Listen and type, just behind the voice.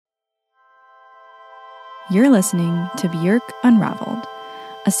You're listening to Björk Unraveled,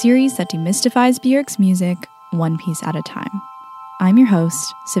 a series that demystifies Björk's music one piece at a time. I'm your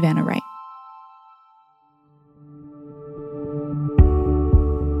host, Savannah Wright.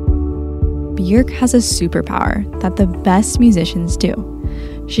 Björk has a superpower that the best musicians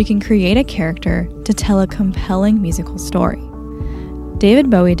do. She can create a character to tell a compelling musical story. David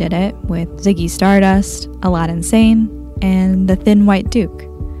Bowie did it with Ziggy Stardust, Aladdin Sane, and The Thin White Duke.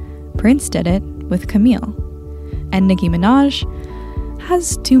 Prince did it with Camille. And Nicki Minaj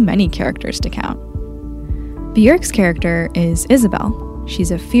has too many characters to count. Björk's character is Isabelle.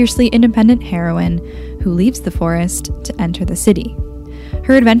 She's a fiercely independent heroine who leaves the forest to enter the city.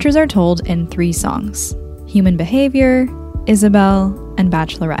 Her adventures are told in 3 songs: Human Behavior, Isabelle, and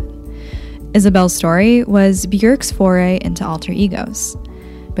Bachelorette. Isabelle's story was Björk's foray into alter egos,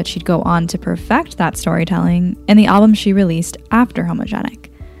 but she'd go on to perfect that storytelling in the album she released after Homogenic,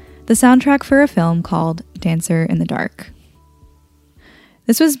 the soundtrack for a film called Dancer in the Dark.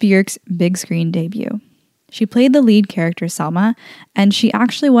 This was Björk's big screen debut. She played the lead character Selma, and she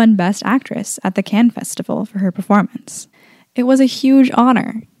actually won Best Actress at the Cannes Festival for her performance. It was a huge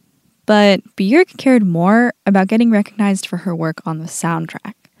honor, but Björk cared more about getting recognized for her work on the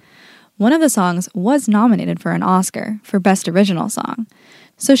soundtrack. One of the songs was nominated for an Oscar for Best Original Song,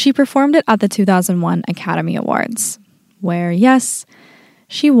 so she performed it at the 2001 Academy Awards, where, yes,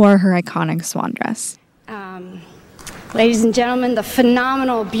 she wore her iconic swan dress. Ladies and gentlemen, the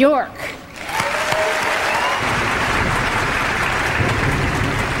phenomenal Björk.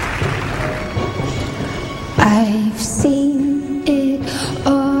 I've seen it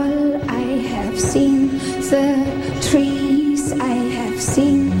all. I have seen the trees. I have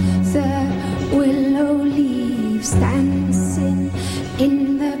seen the willow leaves dancing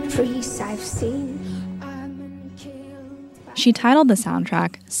in the breeze. I've seen She titled the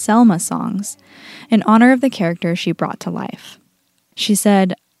soundtrack Selma Songs in honor of the character she brought to life. She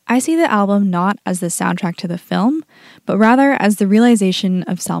said, "I see the album not as the soundtrack to the film, but rather as the realization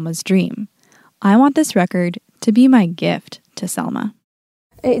of Selma's dream. I want this record to be my gift to Selma."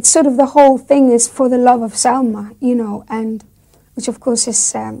 It's sort of the whole thing is for the love of Selma, and which of course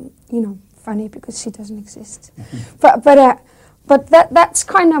is, funny because she doesn't exist. But that's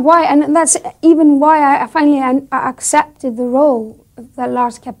kind of why, and that's even why I finally accepted the role that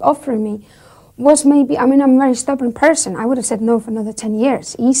Lars kept offering me, was maybe, I'm a very stubborn person. I would have said no for another 10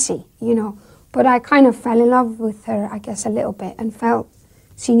 years, easy, But I kind of fell in love with her, I guess, a little bit, and felt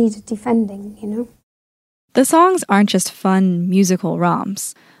she needed defending, The songs aren't just fun musical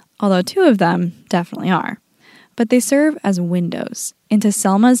romps, although 2 of them definitely are, but they serve as windows into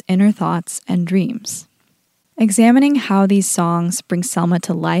Selma's inner thoughts and dreams. Examining how these songs bring Selma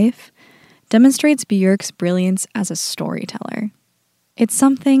to life demonstrates Björk's brilliance as a storyteller. It's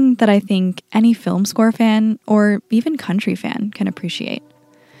something that I think any film score fan or even country fan can appreciate.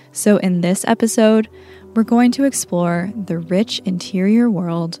 So in this episode, we're going to explore the rich interior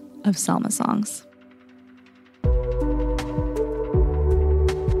world of Selma songs.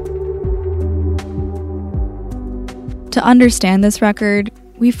 To understand this record,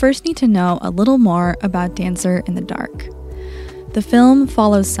 we first need to know a little more about Dancer in the Dark. The film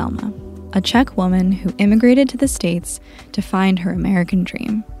follows Selma, a Czech woman who immigrated to the States to find her American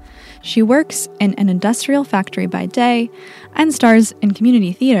dream. She works in an industrial factory by day and stars in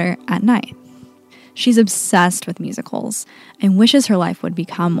community theater at night. She's obsessed with musicals and wishes her life would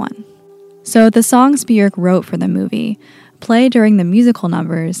become one. So the songs Björk wrote for the movie play during the musical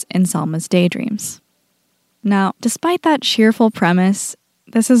numbers in Selma's daydreams. Now, despite that cheerful premise,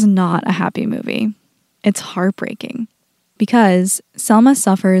 this is not a happy movie. It's heartbreaking because Selma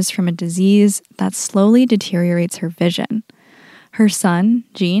suffers from a disease that slowly deteriorates her vision. Her son,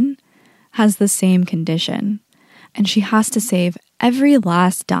 Gene, has the same condition, and she has to save every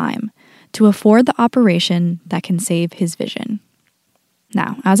last dime to afford the operation that can save his vision.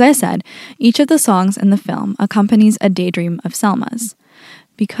 Now, as I said, each of the songs in the film accompanies a daydream of Selma's.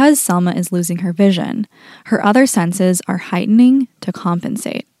 Because Selma is losing her vision, her other senses are heightening to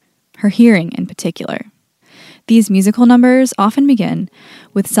compensate, her hearing in particular. These musical numbers often begin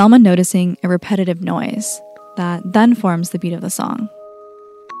with Selma noticing a repetitive noise that then forms the beat of the song.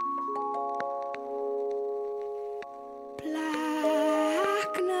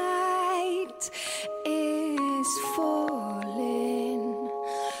 Black night is falling,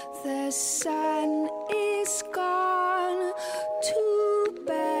 the sun is gone to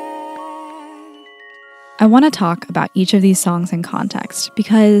bed. I want to talk about each of these songs in context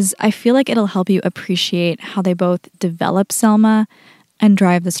because I feel like it'll help you appreciate how they both develop Selma and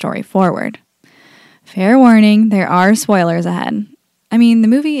drive the story forward. Fair warning, there are spoilers ahead. I mean, the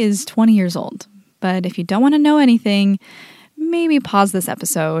movie is 20 years old, But if you don't want to know anything, maybe pause this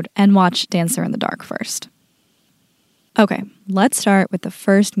episode and watch Dancer in the Dark first. Okay, let's start with the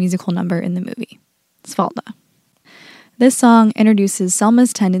first musical number in the movie, Svalda. This song introduces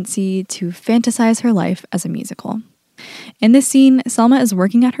Selma's tendency to fantasize her life as a musical. In this scene, Selma is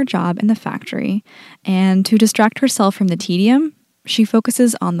working at her job in the factory, and to distract herself from the tedium, she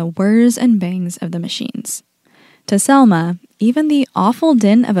focuses on the whirs and bangs of the machines. To Selma, even the awful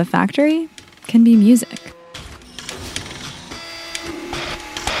din of a factory can be music.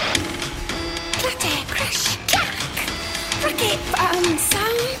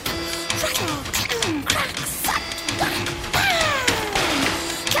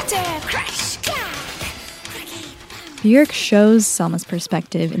 Björk shows Selma's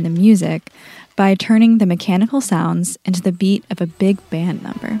perspective in the music by turning the mechanical sounds into the beat of a big band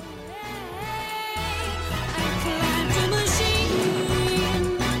number.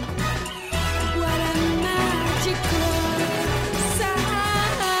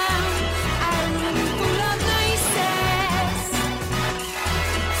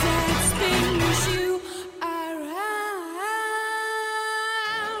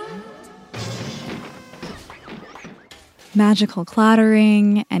 Magical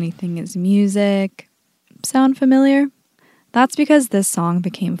clattering, anything is music. Sound familiar? That's because this song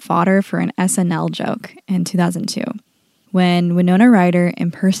became fodder for an SNL joke in 2002, when Winona Ryder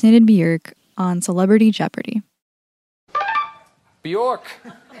impersonated Björk on Celebrity Jeopardy. Björk,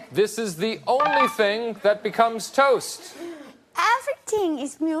 this is the only thing that becomes toast. Everything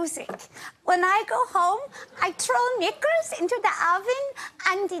is music. When I go home, I throw knickers into the oven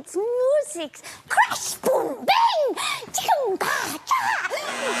and it's music. Crash, boom, bang! Ching, ba, cha,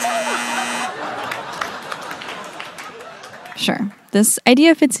 Sure, this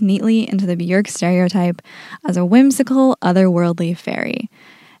idea fits neatly into the Björk stereotype as a whimsical, otherworldly fairy.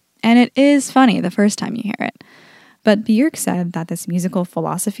 And it is funny the first time you hear it. But Björk said that this musical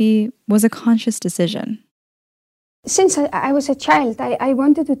philosophy was a conscious decision. Since I was a child, I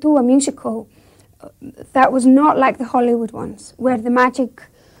wanted to do a musical that was not like the Hollywood ones, where the magic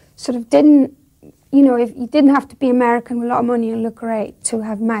sort of didn't, if you didn't have to be American with a lot of money and look great to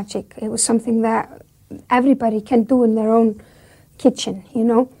have magic. It was something that everybody can do in their own kitchen, and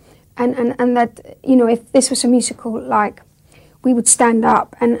that, if this was a musical, like, we would stand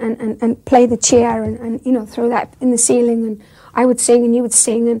up and play the chair and throw that in the ceiling, and I would sing and you would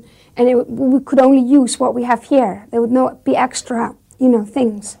sing, and we could only use what we have here. There would not be extra,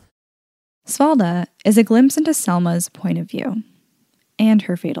 things. Svalda is a glimpse into Selma's point of view and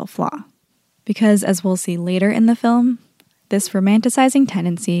her fatal flaw. Because, as we'll see later in the film, this romanticizing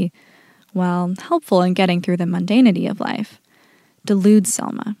tendency, while helpful in getting through the mundanity of life, deludes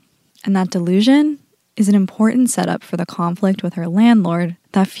Selma. And that delusion is an important setup for the conflict with her landlord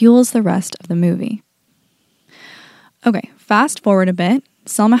that fuels the rest of the movie. Okay, fast forward a bit.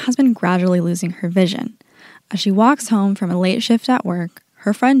 Selma has been gradually losing her vision. As she walks home from a late shift at work,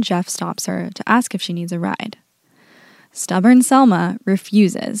 her friend Jeff stops her to ask if she needs a ride. Stubborn Selma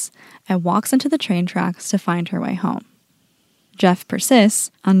refuses and walks into the train tracks to find her way home. Jeff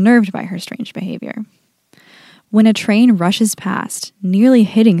persists, unnerved by her strange behavior. When a train rushes past, nearly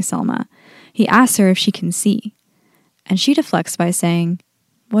hitting Selma, he asks her if she can see, and she deflects by saying,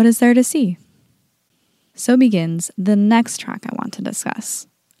 "What is there to see?" So begins the next track I want to discuss.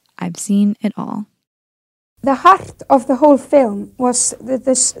 I've Seen It All. The heart of the whole film was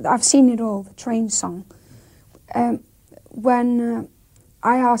this. I've Seen It All, the train song. When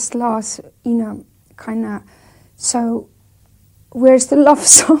I asked Lars, so where's the love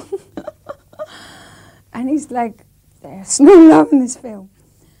song? And he's like, there's no love in this film.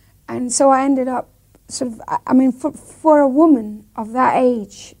 And so I ended up for a woman of that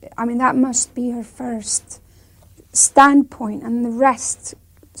age, that must be her first standpoint, and the rest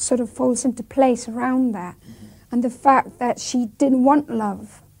sort of falls into place around that. And the fact that she didn't want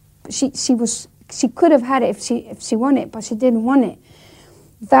love, she could have had it if she wanted it, but she didn't want it.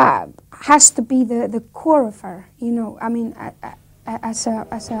 That has to be the core of her, as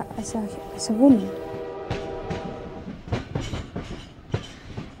a woman.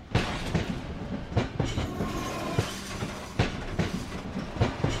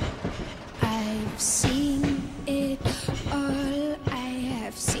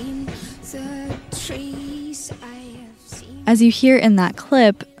 As you hear in that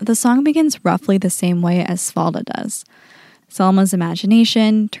clip, the song begins roughly the same way as Svalda does. Selma's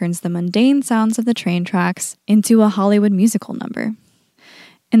imagination turns the mundane sounds of the train tracks into a Hollywood musical number.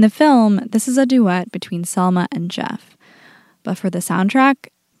 In the film, this is a duet between Selma and Jeff. But for the soundtrack,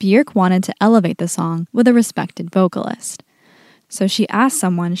 Björk wanted to elevate the song with a respected vocalist. So she asked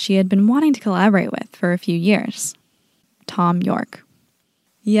someone she had been wanting to collaborate with for a few years, Thom Yorke.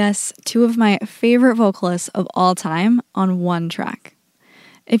 Yes, two of my favorite vocalists of all time on one track.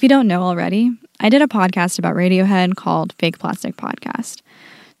 If you don't know already, I did a podcast about Radiohead called Fake Plastic Podcast.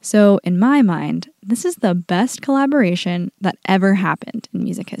 So in my mind, this is the best collaboration that ever happened in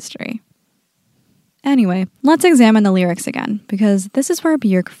music history. Anyway, let's examine the lyrics again, because this is where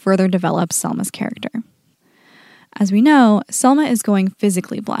Björk further develops Selma's character. As we know, Selma is going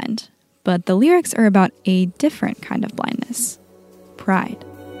physically blind, but the lyrics are about a different kind of blindness: pride.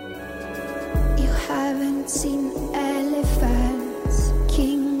 You haven't seen elephants,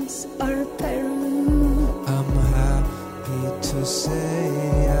 kings, or Peru. I'm happy to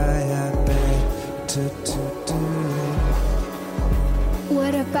say I have better to do.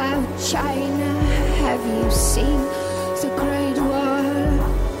 What about China? Have you seen the Great Wall?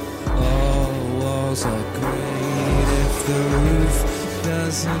 All walls are great if the roof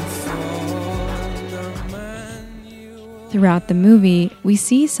doesn't fall. Throughout the movie, we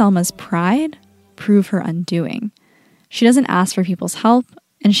see Selma's pride prove her undoing. She doesn't ask for people's help,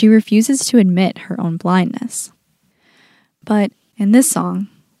 and she refuses to admit her own blindness. But in this song,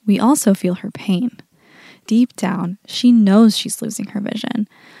 we also feel her pain. Deep down, she knows she's losing her vision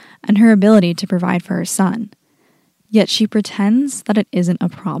and her ability to provide for her son. Yet she pretends that it isn't a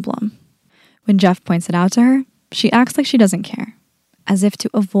problem. When Jeff points it out to her, she acts like she doesn't care, as if to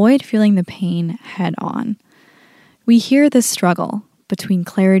avoid feeling the pain head on. We hear this struggle between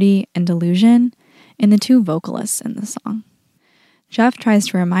clarity and delusion in the two vocalists in the song. Jeff tries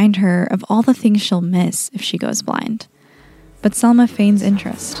to remind her of all the things she'll miss if she goes blind, but Selma feigns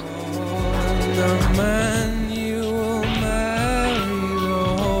interest.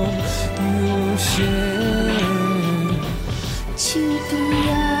 To be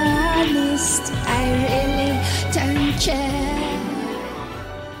honest, I really don't care.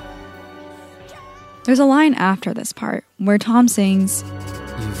 There's a line after this part where Thom sings,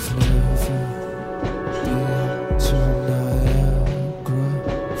 You've never been to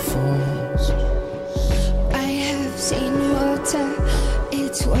Niagara Falls. I have seen water,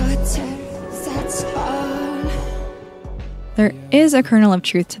 it's water, that's all. There is a kernel of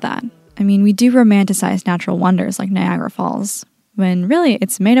truth to that. I mean, we do romanticize natural wonders like Niagara Falls, when really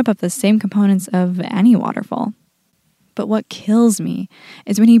it's made up of the same components of any waterfall. But what kills me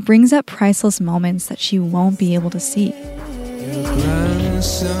is when he brings up priceless moments that she won't be able to see. Your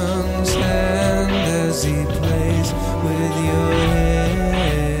grandson's hand as he plays with your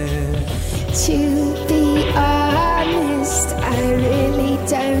hair. To be honest, I really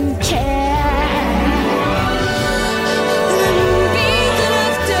don't care.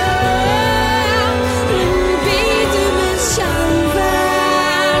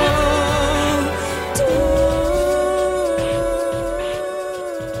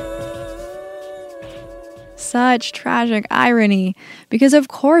 Such tragic irony, because of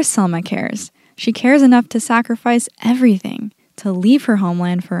course Selma cares. She cares enough to sacrifice everything, to leave her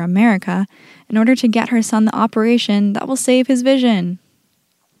homeland for America in order to get her son the operation that will save his vision.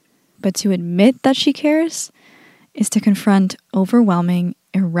 But to admit that she cares is to confront overwhelming,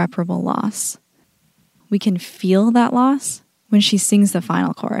 irreparable loss. We can feel that loss when she sings the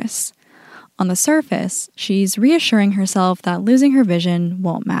final chorus. On the surface, she's reassuring herself that losing her vision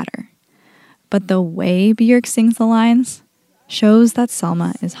won't matter. But the way Björk sings the lines shows that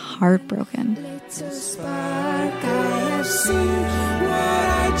Selma is heartbroken. Little spark, I have seen what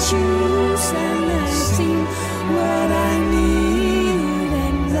I choose and I've seen what I need,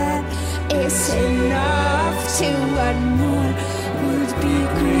 and that is enough to what more would be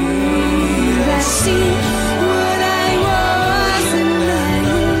greed. I've seen what I was and I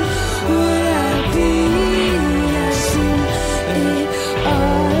knew what I'd be. I've seen it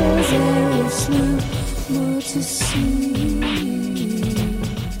all, there is no more to see.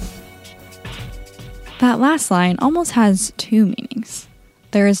 That last line almost has two meanings.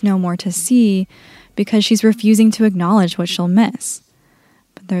 There is no more to see because she's refusing to acknowledge what she'll miss.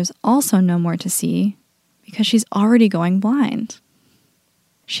 But there's also no more to see because she's already going blind.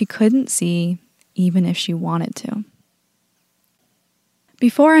 She couldn't see even if she wanted to.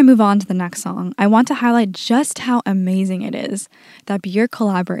 Before I move on to the next song, I want to highlight just how amazing it is that Björk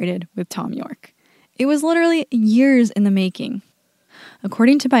collaborated with Thom Yorke. It was literally years in the making.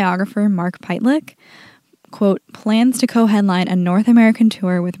 According to biographer Mark Peitlich, quote, plans to co-headline a North American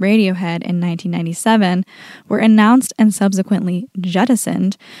tour with Radiohead in 1997 were announced and subsequently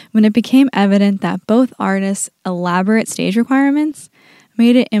jettisoned when it became evident that both artists' elaborate stage requirements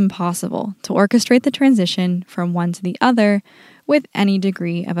made it impossible to orchestrate the transition from one to the other with any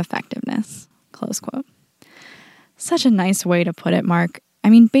degree of effectiveness, close quote. Such a nice way to put it, Mark.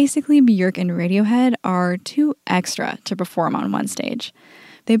 I mean, basically, Björk and Radiohead are too extra to perform on one stage.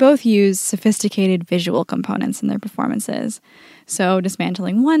 They both use sophisticated visual components in their performances, so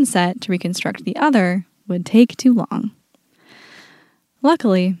dismantling one set to reconstruct the other would take too long.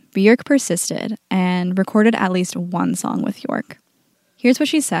 Luckily, Björk persisted and recorded at least one song with York. Here's what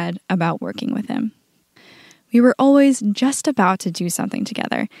she said about working with him. We were always just about to do something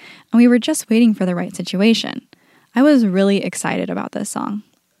together, and we were just waiting for the right situation. I was really excited about this song.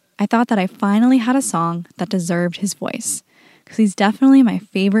 I thought that I finally had a song that deserved his voice, because he's definitely my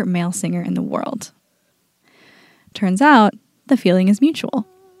favorite male singer in the world. Turns out, the feeling is mutual.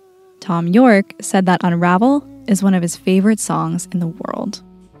 Tom York said that Unravel is one of his favorite songs in the world.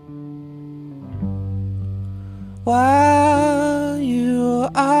 While you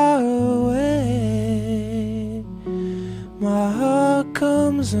are away, my heart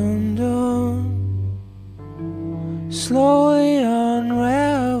comes undone, slowly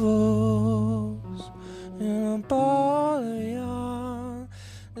unravels in a ball of yarn.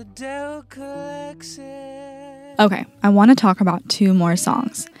 The devil collects it. Okay, I want to talk about two more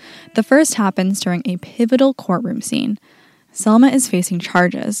songs. The first happens during a pivotal courtroom scene. Selma is facing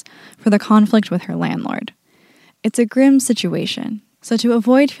charges for the conflict with her landlord. It's a grim situation, so to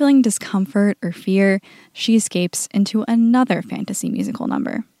avoid feeling discomfort or fear, she escapes into another fantasy musical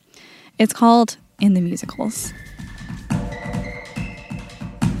number. It's called In the Musicals.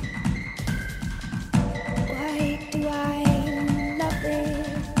 Why do I love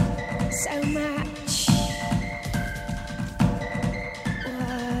it so much?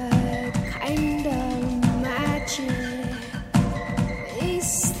 What kind of magic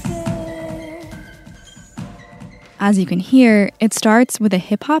is this? As you can hear, it starts with a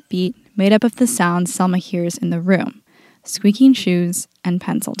hip-hop beat made up of the sounds Selma hears in the room, squeaking shoes and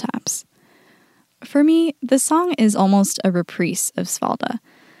pencil taps. For me, this song is almost a reprise of Svalda.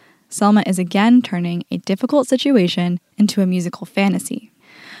 Selma is again turning a difficult situation into a musical fantasy.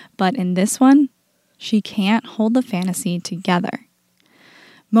 But in this one, she can't hold the fantasy together.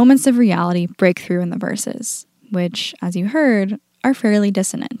 Moments of reality break through in the verses, which, as you heard, are fairly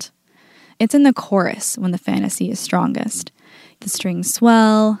dissonant. It's in the chorus when the fantasy is strongest. The strings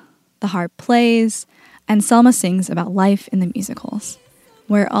swell, the harp plays, and Selma sings about life in the musicals,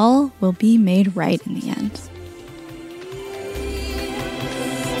 where all will be made right in the end.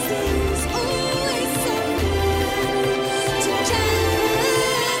 There's always someone to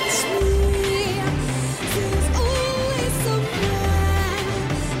catch me. There's always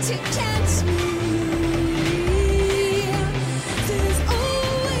someone to catch me. There's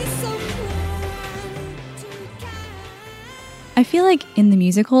always someone to catch. I feel like In the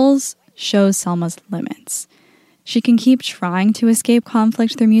Musicals shows Selma's limits. She can keep trying to escape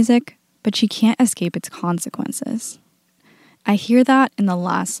conflict through music, but she can't escape its consequences. I hear that in the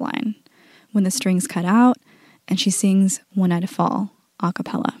last line, when the strings cut out and she sings When I'd Fall a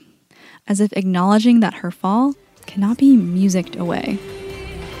cappella, as if acknowledging that her fall cannot be musicked away.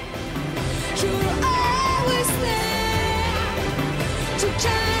 You're always there to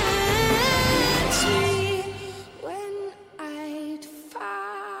catch me when I'd fall.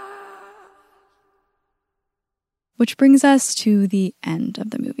 Which brings us to the end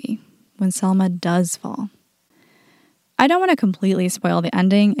of the movie, when Selma does fall. I don't want to completely spoil the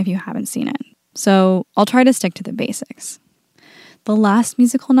ending if you haven't seen it, so I'll try to stick to the basics. The last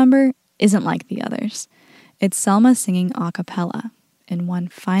musical number isn't like the others. It's Selma singing a cappella in one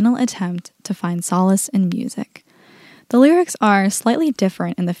final attempt to find solace in music. The lyrics are slightly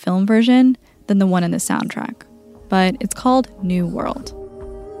different in the film version than the one in the soundtrack, but it's called New World.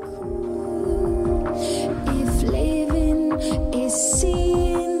 If living is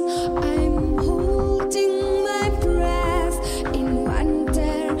sin, I'm holding my breath in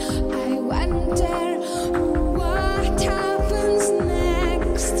wonder. I wonder what happens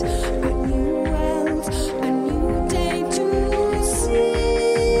next. A new world, a new day to see.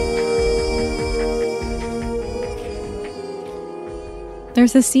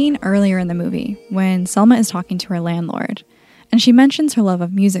 There's a scene earlier in the movie when Selma is talking to her landlord, and she mentions her love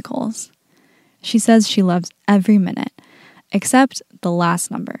of musicals. She says she loves every minute, except the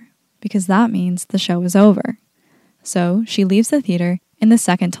last number, because that means the show is over. So she leaves the theater in the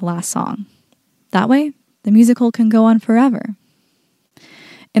second to last song. That way, the musical can go on forever.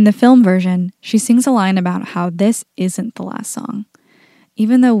 In the film version, she sings a line about how this isn't the last song,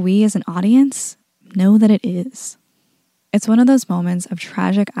 even though we as an audience know that it is. It's one of those moments of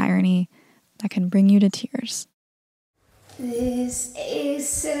tragic irony that can bring you to tears. This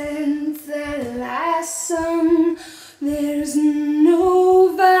isn't the last song. There's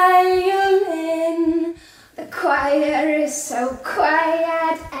no violin. The choir is so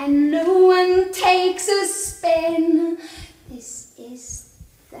quiet and no one takes a spin. This is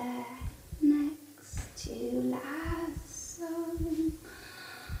the next to last song,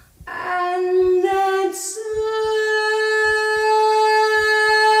 and that's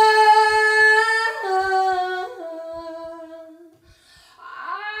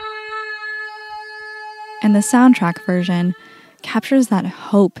And the soundtrack version captures that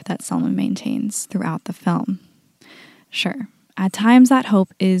hope that Selma maintains throughout the film. Sure, at times that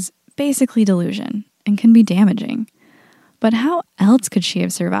hope is basically delusion and can be damaging. But how else could she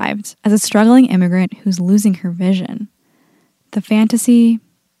have survived as a struggling immigrant who's losing her vision? The fantasy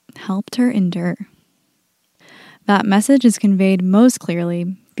helped her endure. That message is conveyed most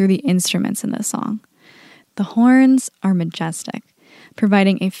clearly through the instruments in this song. The horns are majestic,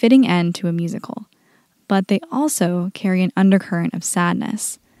 providing a fitting end to a musical, but they also carry an undercurrent of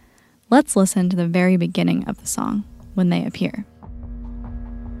sadness. Let's listen to the very beginning of the song when they appear.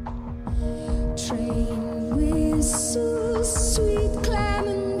 train whistles, sweet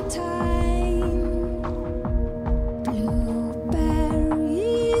clementine, blueberries,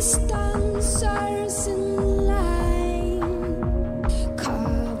 dancers in line,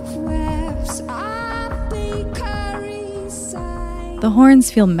 cobwebs, a bakery sign. The horns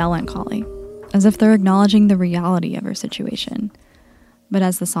feel melancholy, as if they're acknowledging the reality of her situation. But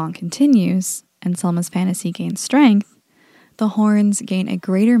as the song continues and Selma's fantasy gains strength, the horns gain a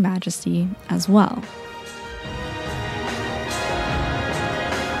greater majesty as well.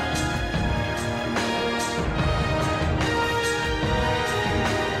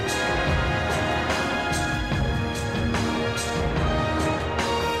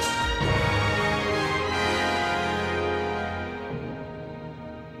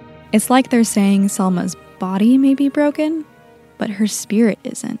 It's like they're saying Selma's body may be broken, but her spirit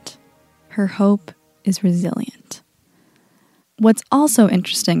isn't. Her hope is resilient. What's also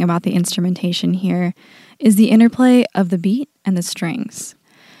interesting about the instrumentation here is the interplay of the beat and the strings.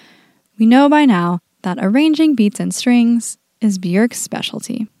 We know by now that arranging beats and strings is Björk's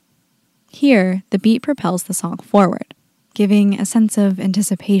specialty. Here, the beat propels the song forward, giving a sense of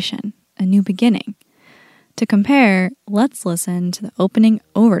anticipation, a new beginning. To compare, let's listen to the opening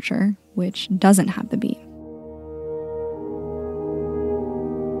overture, which doesn't have the beat.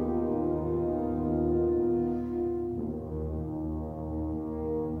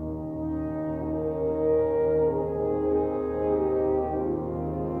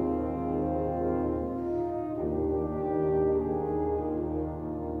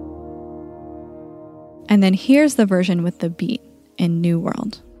 And then here's the version with the beat in New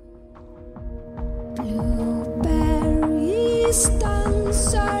World. Blueberries,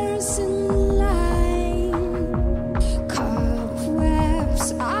 dancers in line,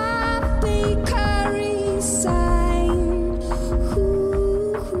 cobwebs, a bakery sign.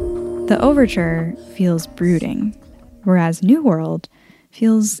 The overture feels brooding, whereas New World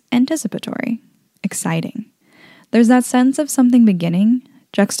feels anticipatory, exciting. There's that sense of something beginning,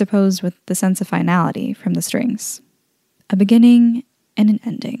 juxtaposed with the sense of finality from the strings. A beginning and an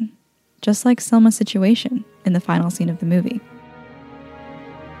ending, just like Selma's situation in the final scene of the movie.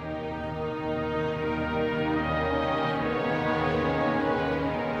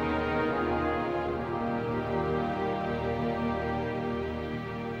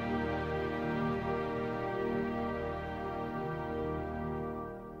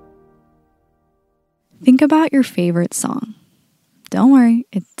 Think about your favorite song. Don't worry,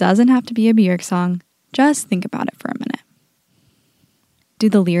 it doesn't have to be a Björk song. Just think about it for a minute. Do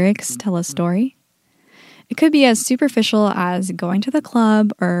the lyrics tell a story? It could be as superficial as going to the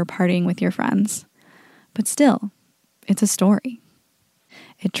club or partying with your friends. But still, it's a story.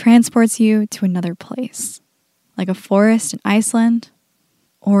 It transports you to another place, like a forest in Iceland,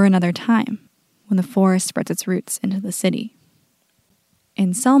 or another time when the forest spreads its roots into the city.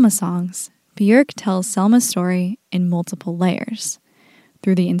 In Selma songs, Björk tells Selma's story in multiple layers,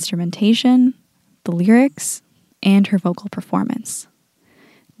 through the instrumentation, the lyrics, and her vocal performance.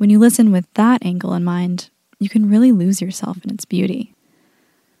 When you listen with that angle in mind, you can really lose yourself in its beauty.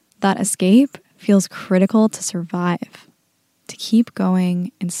 That escape feels critical to survive, to keep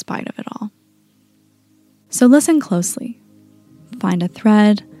going in spite of it all. So listen closely. Find a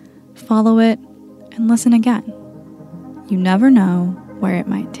thread, follow it, and listen again. You never know where it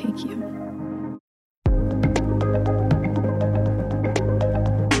might take you.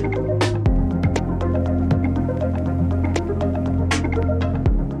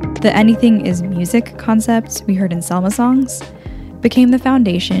 The anything is music concept we heard in Selma songs became the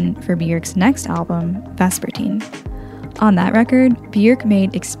foundation for Björk's next album, Vespertine, On that record, Björk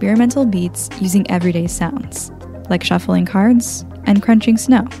made experimental beats using everyday sounds, like shuffling cards and crunching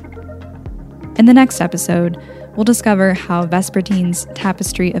snow. In the next episode, we'll discover how Vespertine's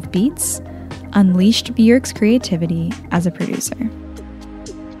tapestry of beats unleashed Björk's creativity as a producer.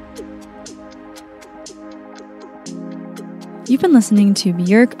 You've been listening to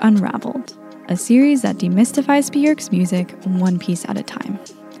Björk Unraveled, a series that demystifies Björk's music one piece at a time.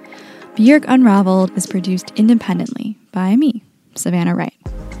 Björk Unraveled is produced independently by me, Savannah Wright.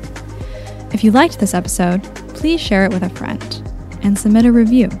 If you liked this episode, please share it with a friend and submit a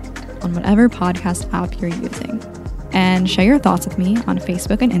review on whatever podcast app you're using. And share your thoughts with me on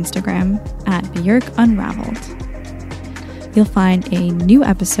Facebook and Instagram at Björk Unraveled. You'll find a new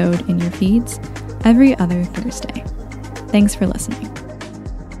episode in your feeds every other Thursday. Thanks for listening.